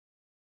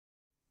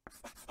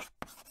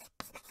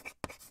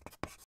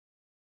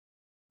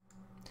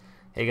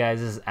Hey guys,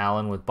 this is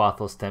Alan with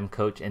Bothell STEM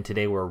Coach, and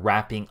today we're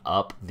wrapping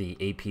up the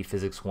AP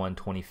Physics 1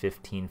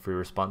 2015 free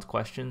response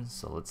questions,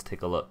 so let's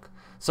take a look.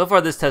 So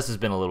far this test has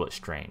been a little bit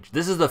strange.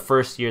 This is the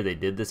first year they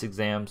did this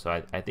exam,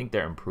 so I think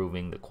they're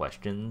improving the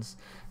questions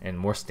and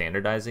more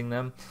standardizing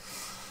them.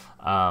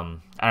 I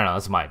don't know,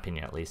 that's my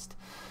opinion at least.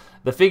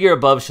 The figure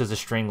above shows a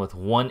string with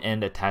one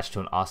end attached to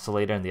an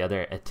oscillator and the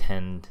other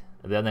end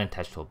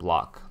attached to a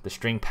block. The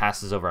string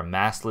passes over a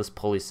massless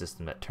pulley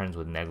system that turns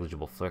with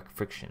negligible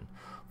friction.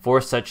 Four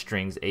such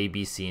strings, A,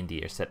 B, C, and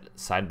D, are set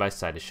side by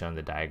side as shown in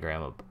the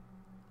diagram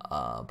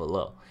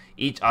below.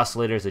 Each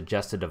oscillator is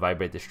adjusted to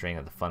vibrate the string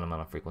at the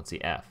fundamental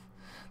frequency F.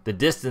 The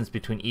distance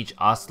between each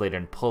oscillator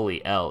and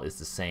pulley L is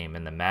the same,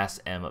 and the mass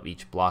M of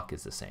each block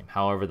is the same.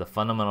 However, the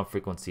fundamental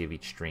frequency of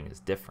each string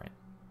is different.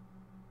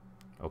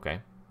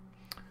 Okay?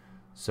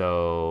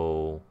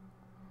 So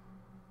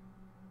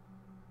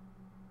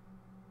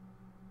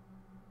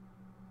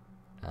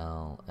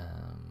LM.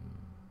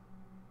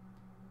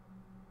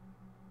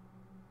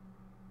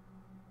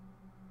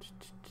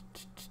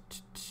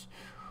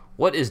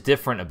 What is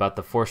different about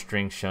the four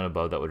strings shown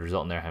above that would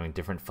result in their having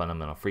different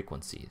fundamental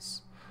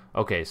frequencies?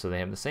 Okay, so they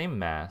have the same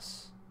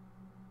mass.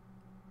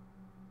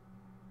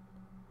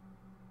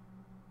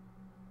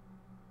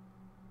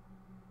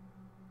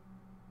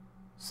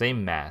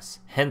 Same mass.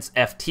 Hence,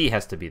 FT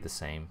has to be the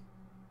same.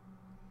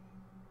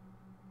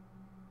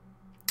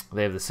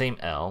 They have the same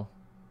L.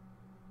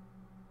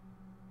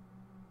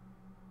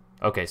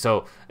 Okay,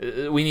 so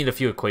we need a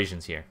few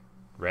equations here,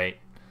 right?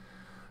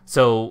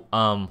 So,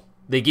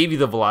 they gave you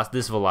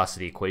this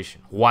velocity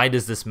equation. Why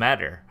does this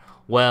matter?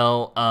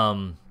 Well,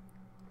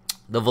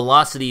 the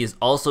velocity is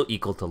also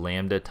equal to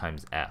lambda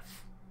times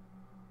f.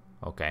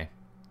 Okay.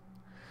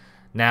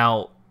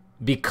 Now,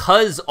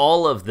 because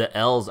all of the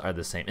L's are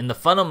the same, in the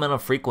fundamental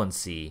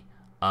frequency,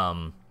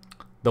 the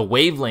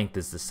wavelength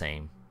is the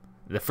same.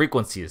 The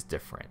frequency is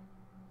different.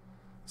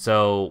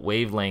 So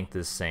wavelength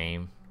is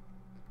same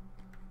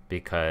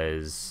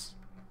because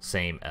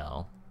same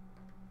L,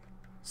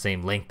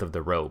 same length of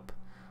the rope,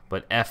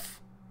 but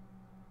f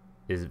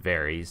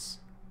varies.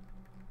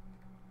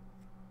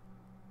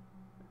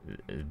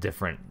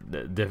 Different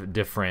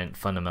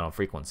fundamental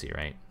frequency,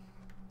 right?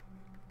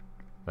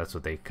 That's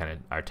what they kind of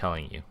are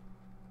telling you.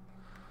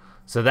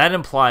 So that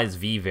implies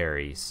V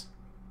varies.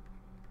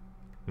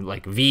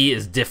 Like V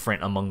is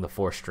different among the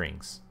four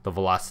strings. The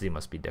velocity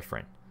must be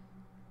different.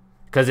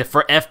 Because if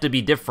for F to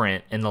be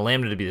different and the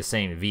lambda to be the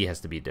same, V has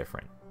to be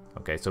different.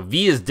 Okay, so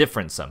V is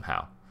different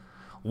somehow.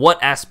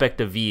 What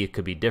aspect of V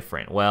could be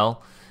different?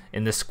 Well,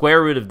 in the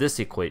square root of this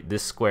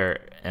square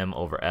M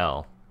over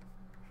L,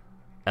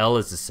 L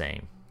is the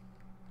same.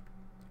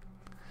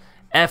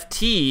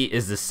 FT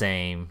is the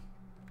same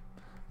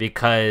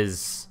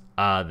because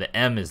the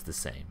M is the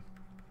same.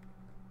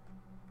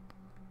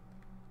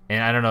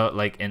 And I don't know,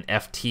 like an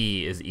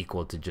FT is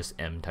equal to just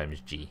M times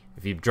G.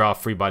 If you draw a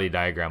free body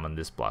diagram on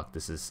this block,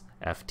 this is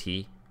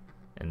FT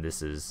and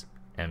this is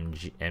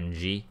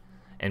MG.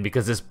 And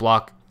because this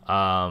block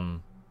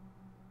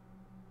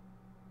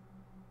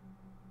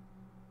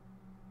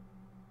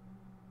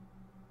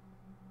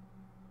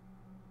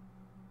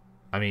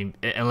I mean,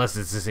 unless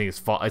this thing is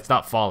it's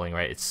not falling,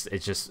 right? It's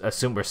just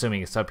we're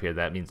assuming it's up here.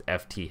 That means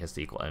FT has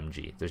to equal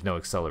mg. There's no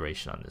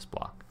acceleration on this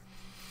block,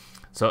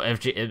 so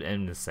FG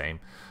and the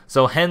same.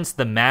 So hence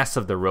the mass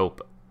of the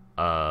rope,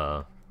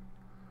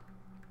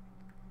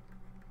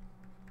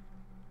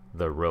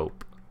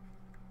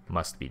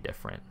 must be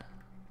different.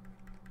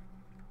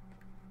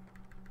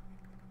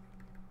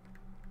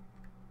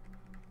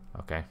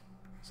 Okay,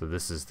 so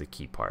this is the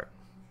key part,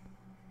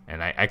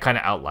 and I kind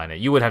of outline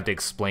it. You would have to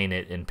explain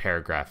it in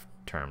paragraph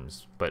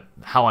terms, but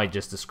how I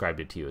just described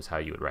it to you is how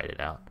you would write it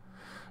out.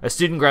 A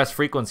student graph's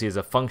frequency is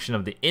a function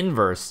of the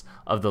inverse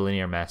of the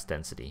linear mass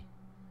density.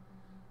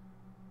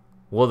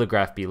 Will the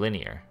graph be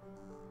linear?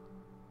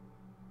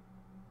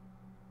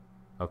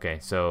 Okay,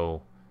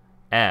 so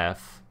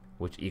F,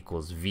 which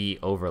equals V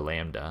over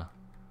lambda,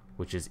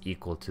 which is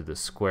equal to the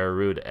square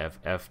root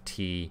of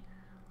FT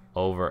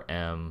over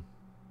M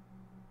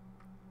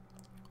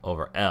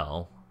over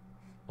L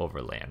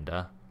over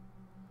lambda.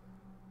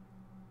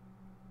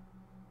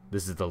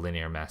 This is the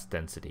linear mass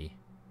density.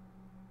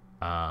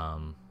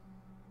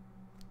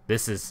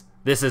 This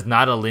is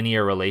not a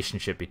linear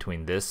relationship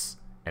between this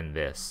and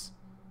this.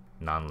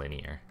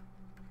 Nonlinear.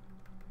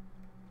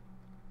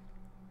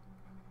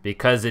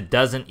 Because it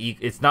doesn't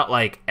it's not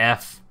like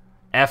F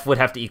would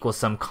have to equal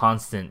some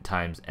constant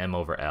times M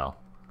over L.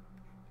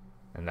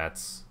 And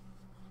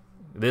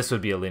this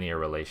would be a linear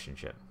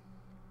relationship.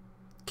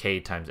 K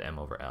times M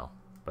over L,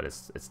 but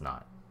it's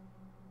not.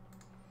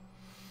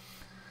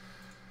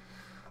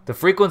 The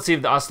frequency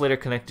of the oscillator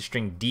connected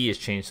string D is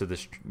changed so the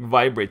string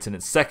vibrates in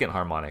its second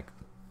harmonic.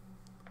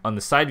 On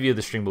the side view of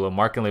the string below,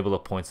 mark and label the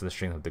points in the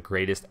string of the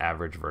greatest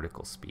average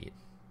vertical speed.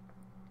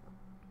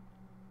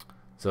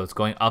 So it's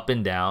going up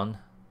and down.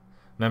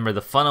 Remember,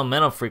 the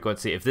fundamental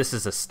frequency, if this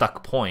is a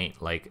stuck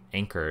point, like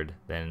anchored,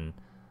 then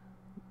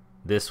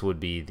this would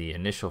be the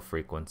initial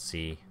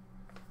frequency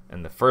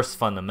And the first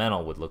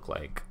fundamental would look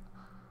like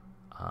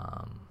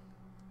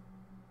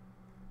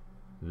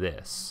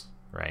this,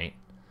 right?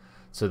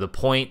 So the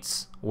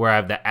points where I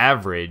have the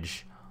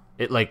average,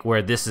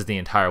 where this is the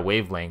entire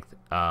wavelength,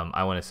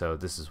 I want to, so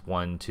this is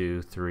 1,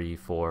 2, 3,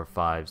 4,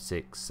 5,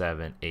 6,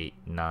 7, 8,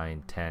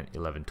 9, 10,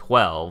 11,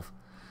 12.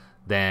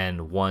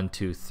 Then 1,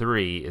 2,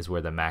 3 is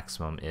where the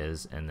maximum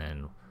is, and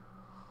then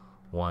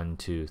 1,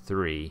 2,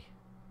 3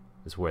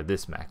 is where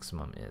this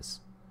maximum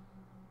is.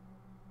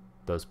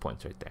 Those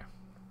points right there.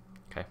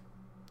 Okay,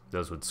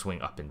 those would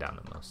swing up and down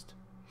the most.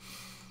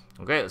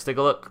 Okay, let's take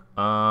a look.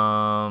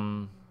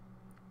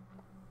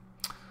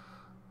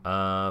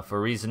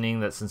 For reasoning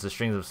that since the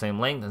strings have the same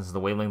length, and since the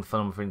wavelength,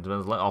 fundamental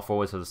frequency, all four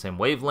waves have the same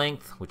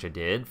wavelength, which I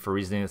did. For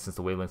reasoning that since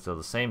the wavelengths are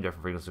the same,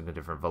 different frequencies have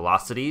different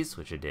velocities,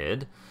 which I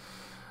did.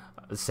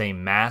 The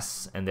same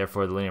mass, and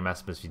therefore the linear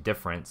mass must be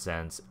different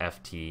since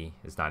Ft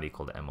is not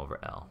equal to m over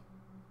L.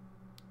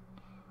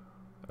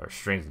 Or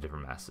strings of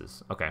different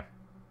masses. Okay.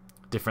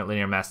 Different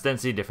linear mass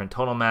density, different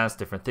total mass,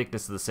 different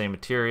thickness of the same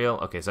material.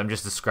 Okay, so I'm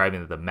just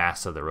describing that the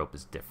mass of the rope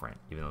is different,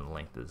 even though the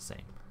length is the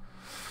same.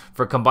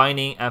 For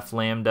combining F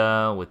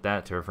lambda with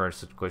that to refer to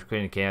such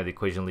equation, the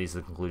equation leads to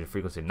the conclusion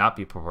frequency not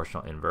be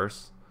proportional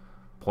inverse.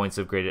 Points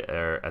of graded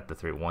are at the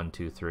 3, 1,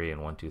 2, 3,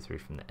 and 1, 2, 3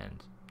 from the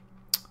end.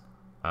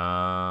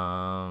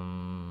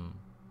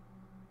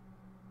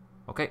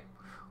 Okay.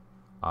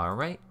 All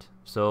right.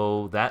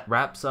 So that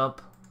wraps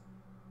up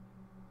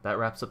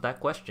that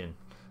question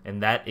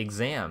and that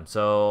exam.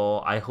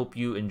 So I hope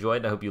you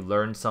enjoyed. I hope you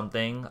learned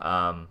something.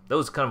 That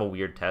was kind of a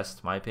weird test,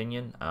 in my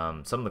opinion.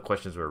 Some of the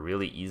questions were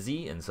really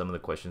easy, and some of the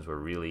questions were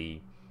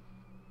really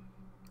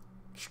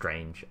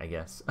strange, I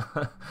guess.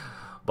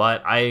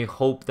 But I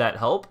hope that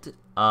helped.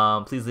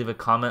 Please leave a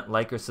comment,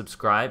 like, or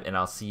subscribe, and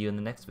I'll see you in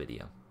the next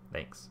video.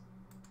 Thanks.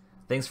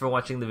 Thanks for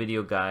watching the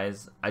video,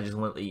 guys. I just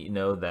want to let you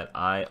know that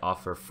I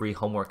offer free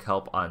homework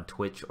help on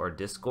Twitch or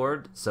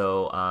Discord.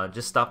 So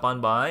just stop on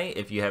by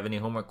if you have any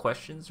homework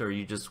questions or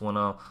you just want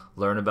to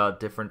learn about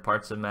different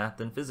parts of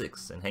math and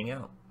physics and hang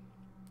out.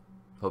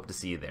 Hope to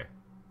see you there.